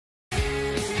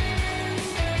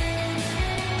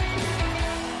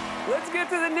get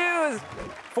to the news.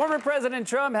 Former President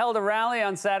Trump held a rally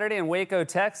on Saturday in Waco,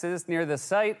 Texas, near the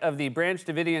site of the Branch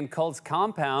Davidian cult's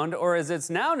compound, or as it's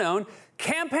now known,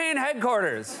 campaign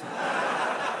headquarters.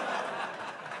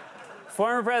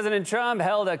 Former President Trump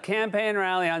held a campaign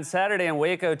rally on Saturday in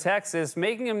Waco, Texas,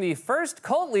 making him the first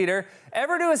cult leader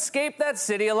ever to escape that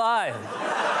city alive.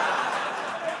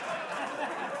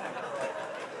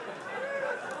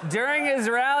 During his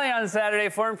rally on Saturday,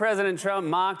 former President Trump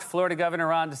mocked Florida Governor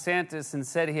Ron DeSantis and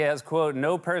said he has, quote,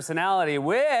 no personality,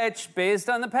 which, based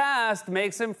on the past,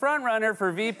 makes him frontrunner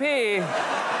for VP.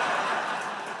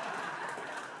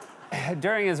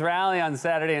 During his rally on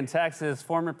Saturday in Texas,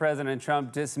 former President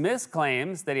Trump dismissed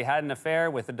claims that he had an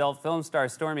affair with adult film star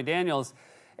Stormy Daniels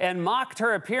and mocked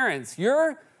her appearance.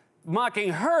 You're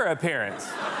mocking her appearance.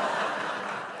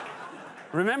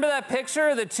 Remember that picture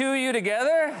of the two of you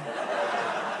together?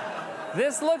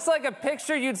 This looks like a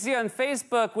picture you'd see on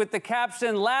Facebook with the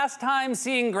caption, "Last time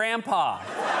seeing Grandpa."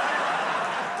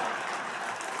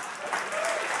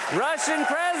 Russian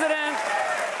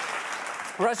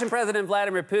President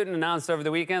Vladimir Putin announced over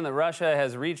the weekend that Russia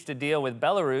has reached a deal with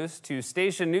Belarus to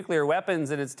station nuclear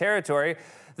weapons in its territory.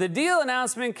 The deal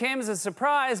announcement came as a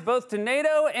surprise both to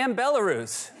NATO and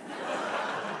Belarus.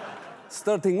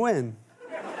 Starting when?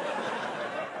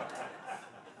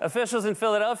 Officials in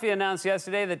Philadelphia announced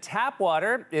yesterday that tap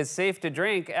water is safe to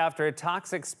drink after a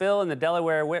toxic spill in the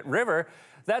Delaware River.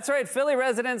 That's right, Philly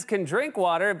residents can drink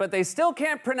water, but they still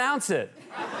can't pronounce it.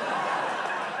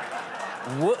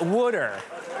 Wooder.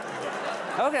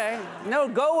 Okay, no,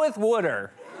 go with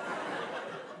Wooder.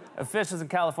 Officials in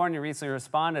California recently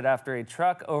responded after a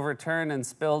truck overturned and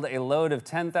spilled a load of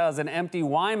 10,000 empty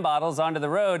wine bottles onto the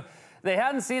road. They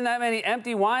hadn't seen that many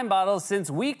empty wine bottles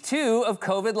since week 2 of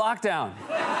COVID lockdown.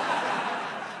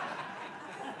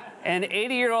 An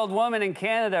 80-year-old woman in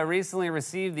Canada recently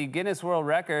received the Guinness World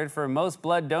Record for most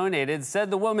blood donated.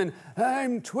 Said the woman,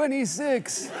 "I'm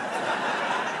 26.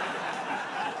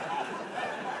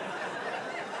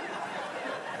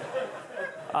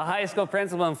 A high school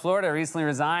principal in Florida recently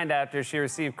resigned after she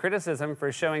received criticism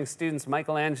for showing students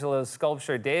Michelangelo's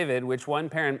sculpture David, which one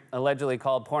parent allegedly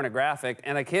called pornographic.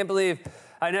 And I can't believe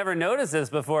I never noticed this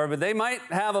before, but they might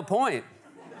have a point.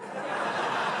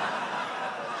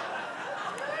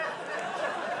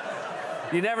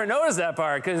 You never notice that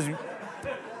part because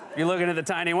you're looking at the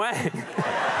tiny wang.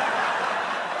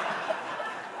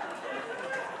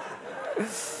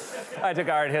 I took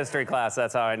art history class.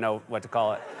 That's how I know what to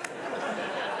call it.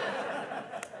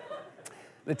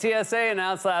 The TSA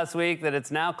announced last week that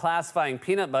it's now classifying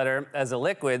peanut butter as a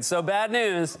liquid, so bad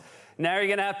news. Now you're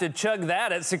going to have to chug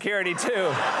that at security,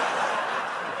 too.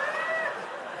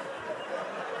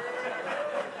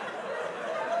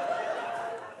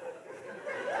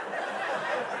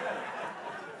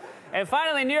 And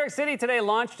finally, New York City today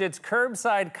launched its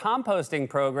curbside composting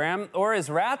program, or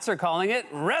as rats are calling it,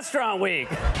 Restaurant Week.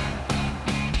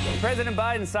 President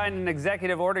Biden signed an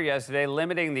executive order yesterday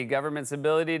limiting the government's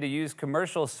ability to use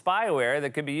commercial spyware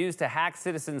that could be used to hack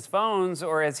citizens' phones,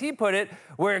 or as he put it,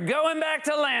 we're going back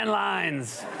to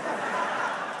landlines.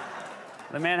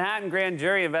 The Manhattan grand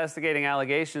jury investigating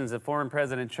allegations that former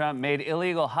President Trump made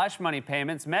illegal hush money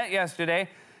payments met yesterday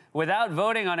without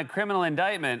voting on a criminal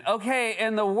indictment. Okay,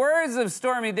 in the words of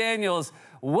Stormy Daniels,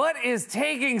 what is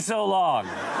taking so long?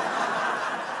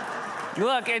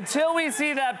 Look, until we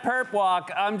see that perp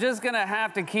walk, I'm just going to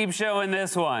have to keep showing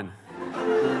this one.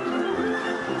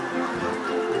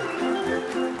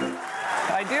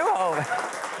 I do hope.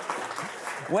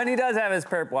 When he does have his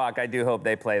perp walk, I do hope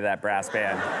they play that brass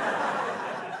band.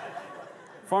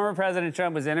 Former President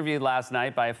Trump was interviewed last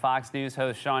night by Fox News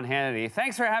host Sean Hannity.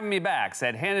 "Thanks for having me back,"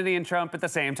 said Hannity and Trump at the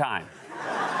same time.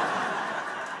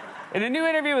 In a new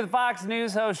interview with Fox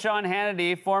News host Sean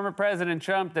Hannity, former President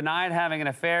Trump denied having an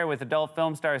affair with adult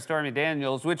film star Stormy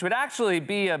Daniels, which would actually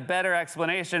be a better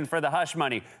explanation for the hush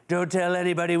money. Don't tell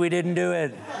anybody we didn't do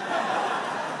it.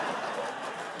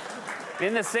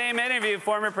 In the same interview,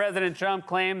 former President Trump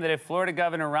claimed that if Florida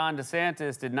Governor Ron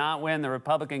DeSantis did not win the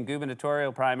Republican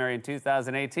gubernatorial primary in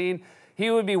 2018,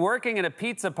 he would be working in a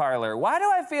pizza parlor. Why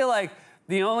do I feel like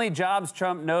the only jobs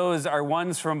Trump knows are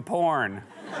ones from porn?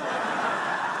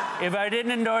 If I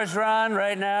didn't endorse Ron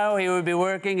right now, he would be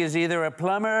working as either a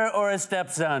plumber or a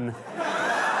stepson.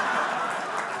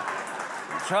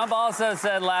 Trump also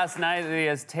said last night that he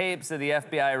has tapes of the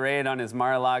FBI raid on his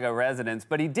Mar-a-Lago residence,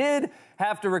 but he did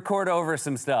have to record over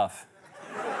some stuff.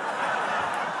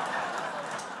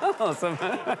 Oh,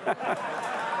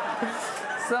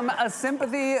 some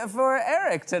sympathy for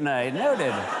Eric tonight.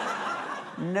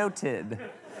 Noted.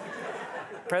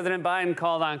 President Biden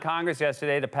called on Congress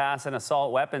yesterday to pass an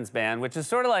assault weapons ban, which is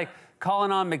sort of like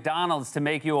calling on McDonald's to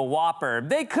make you a Whopper.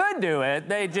 They could do it,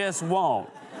 they just won't.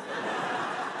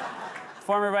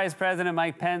 Former Vice President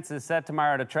Mike Pence is set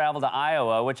tomorrow to travel to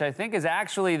Iowa, which I think is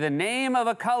actually the name of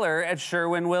a color at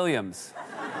Sherwin-Williams.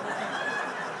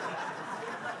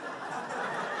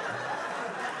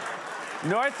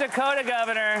 North Dakota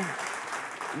Governor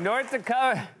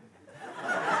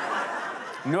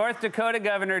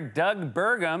Doug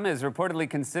Burgum is reportedly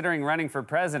considering running for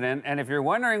president, and if you're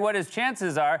wondering what his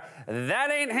chances are, that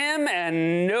ain't him,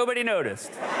 and nobody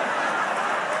noticed.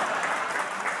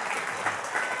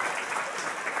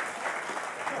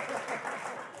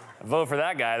 Vote for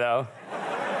that guy, though.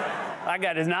 That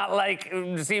guy does not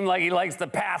seem like he likes the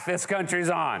path this country's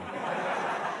on.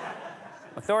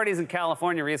 Authorities in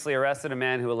California recently arrested a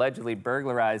man who allegedly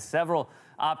burglarized several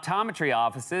optometry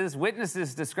offices.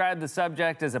 Witnesses described the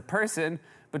subject as a person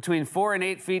between 4 and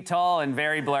 8 feet tall and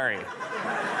very blurry.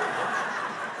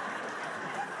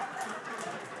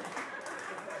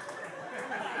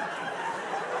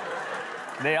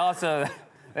 They also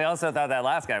thought that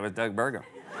last guy was Doug Burgum.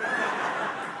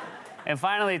 And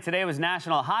finally, today was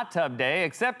National Hot Tub Day,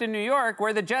 except in New York,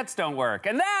 where the jets don't work.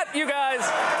 And that, you guys...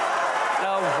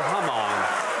 Oh, come on.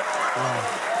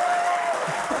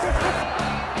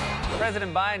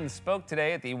 President Biden spoke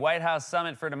today at the White House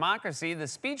Summit for Democracy. The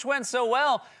speech went so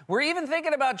well, we're even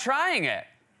thinking about trying it.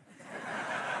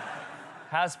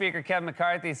 House Speaker Kevin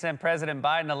McCarthy sent President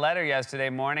Biden a letter yesterday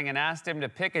morning and asked him to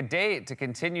pick a date to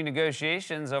continue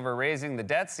negotiations over raising the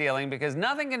debt ceiling because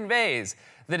nothing conveys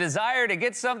the desire to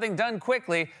get something done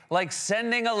quickly like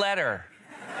sending a letter.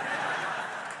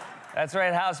 That's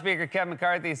right, House Speaker Kevin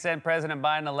McCarthy sent President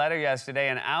Biden a letter yesterday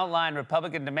and outlined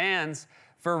Republican demands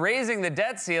for raising the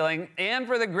debt ceiling, and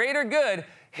for the greater good,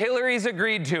 Hillary's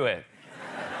agreed to it.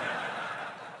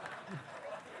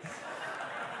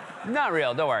 Not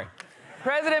real, don't worry.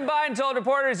 President Biden told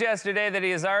reporters yesterday that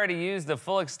he has already used the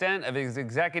full extent of his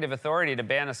executive authority to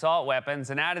ban assault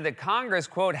weapons and added that Congress,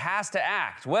 quote, has to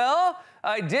act. Well,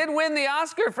 I did win the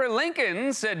Oscar for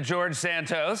Lincoln, said George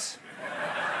Santos.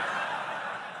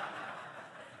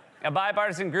 A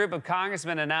bipartisan group of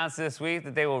congressmen announced this week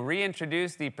that they will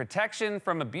reintroduce the Protection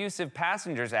from Abusive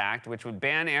Passengers Act, which would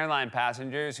ban airline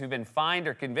passengers who've been fined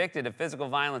or convicted of physical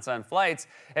violence on flights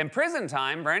and prison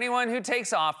time for anyone who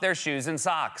takes off their shoes and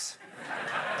socks.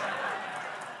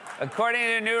 According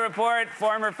to a new report,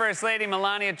 former First Lady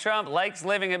Melania Trump likes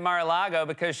living at Mar-a-Lago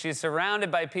because she's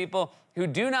surrounded by people who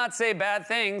do not say bad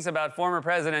things about former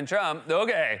President Trump.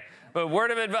 Okay, but word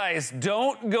of advice,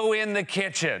 don't go in the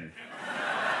kitchen.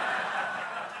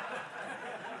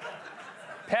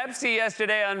 Pepsi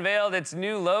yesterday unveiled its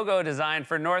new logo design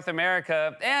for North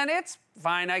America, and it's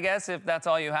fine, I guess, if that's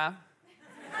all you have.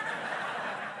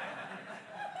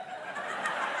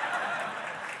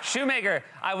 Shoemaker,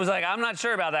 I was like, I'm not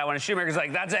sure about that one. And Shoemaker's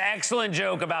like, that's an excellent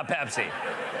joke about Pepsi.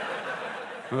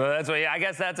 Well, I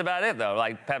guess that's about it, though.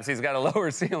 Like, Pepsi's got a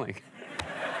lower ceiling.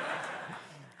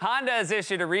 Honda has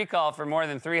issued a recall for more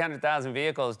than 300,000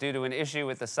 vehicles due to an issue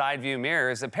with the side view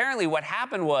mirrors. Apparently, what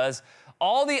happened was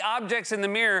all the objects in the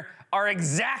mirror are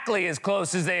exactly as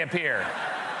close as they appear.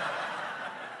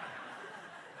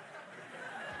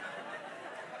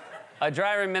 A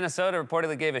driver in Minnesota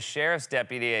reportedly gave a sheriff's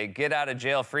deputy a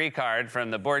get-out-of-jail-free card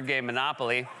from the board game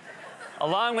Monopoly,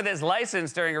 along with his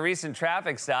license during a recent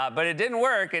traffic stop, but it didn't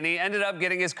work, and he ended up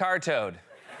getting his car towed.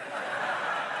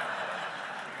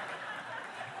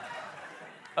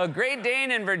 A Great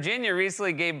Dane in Virginia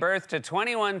recently gave birth to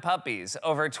 21 puppies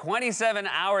over 27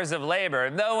 hours of labor,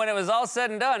 though when it was all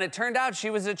said and done, it turned out she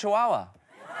was a Chihuahua.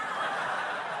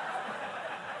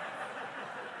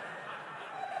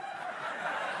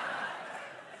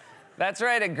 That's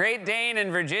right, a Great Dane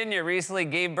in Virginia recently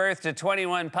gave birth to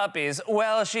 21 puppies.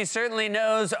 Well, she certainly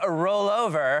knows a roll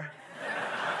over.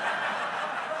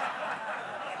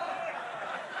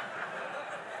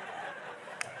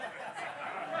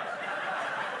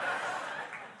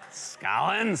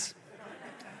 Scollins.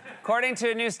 According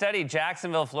to a new study,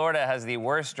 Jacksonville, Florida has the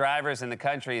worst drivers in the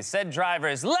country. Said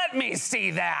drivers, let me see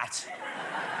that.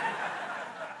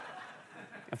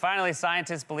 And finally,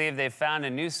 scientists believe they've found a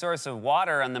new source of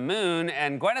water on the moon,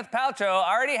 and Gwyneth Paltrow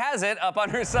already has it up on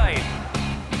her site.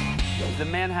 The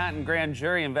Manhattan grand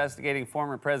jury investigating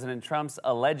former President Trump's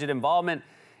alleged involvement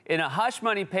in a hush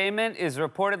money payment is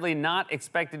reportedly not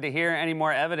expected to hear any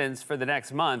more evidence for the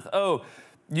next month. Oh,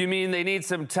 you mean they need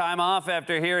some time off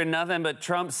after hearing nothing but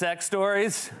Trump sex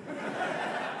stories?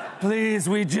 Please,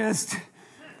 we just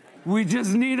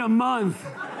need a month.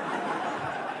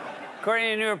 According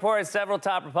to a new report, several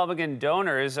top Republican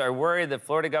donors are worried that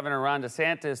Florida Governor Ron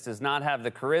DeSantis does not have the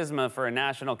charisma for a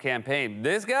national campaign.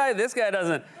 This guy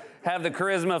doesn't have the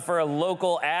charisma for a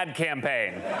local ad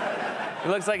campaign. He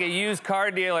looks like a used car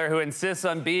dealer who insists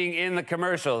on being in the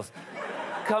commercials.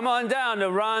 Come on down to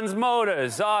Ron's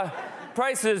Motors.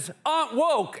 Prices aren't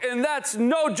woke, and that's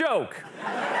no joke.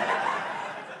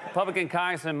 Republican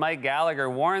Congressman Mike Gallagher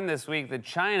warned this week that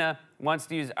China wants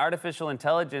to use artificial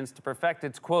intelligence to perfect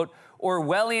its, quote,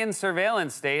 Orwellian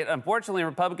surveillance state. Unfortunately,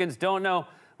 Republicans don't know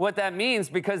what that means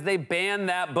because they banned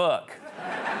that book.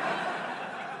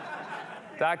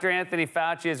 Dr. Anthony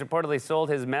Fauci has reportedly sold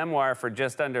his memoir for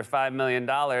just under $5 million.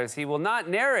 He will not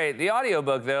narrate the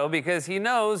audiobook, though, because he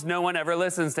knows no one ever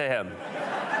listens to him.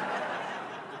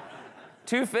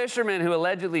 Two fishermen who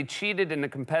allegedly cheated in a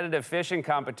competitive fishing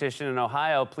competition in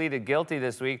Ohio pleaded guilty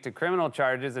this week to criminal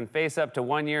charges and face up to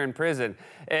 1 year in prison.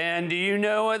 And do you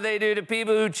know what they do to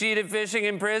people who cheat at fishing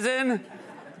in prison?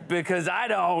 Because I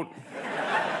don't.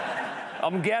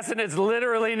 I'm guessing it's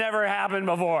literally never happened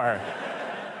before.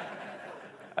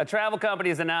 A travel company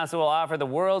has announced it will offer the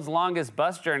world's longest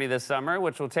bus journey this summer,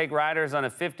 which will take riders on a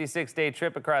 56-day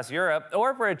trip across Europe,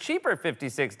 or for a cheaper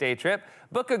 56-day trip,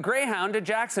 book a Greyhound to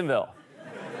Jacksonville.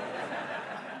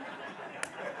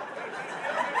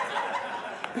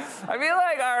 I feel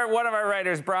like one of our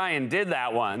writers, Brian, did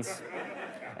that once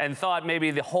and thought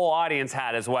maybe the whole audience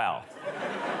had as well.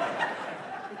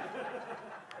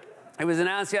 It was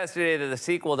announced yesterday that the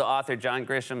sequel to author John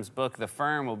Grisham's book, The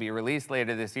Firm, will be released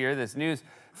later this year. This news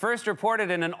first reported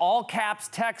in an all-caps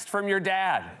text from your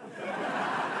dad.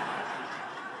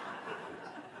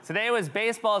 Today was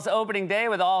baseball's opening day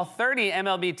with all 30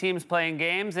 MLB teams playing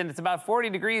games, and it's about 40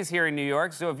 degrees here in New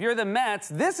York, so if you're the Mets,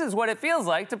 this is what it feels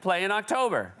like to play in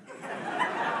October.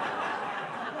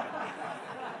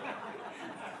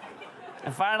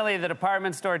 And finally, the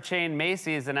department store chain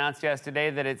Macy's announced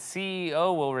yesterday that its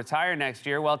CEO will retire next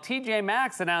year, while TJ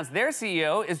Maxx announced their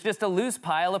CEO is just a loose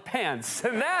pile of pants.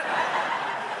 And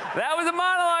that was a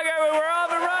monologue. We're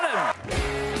off.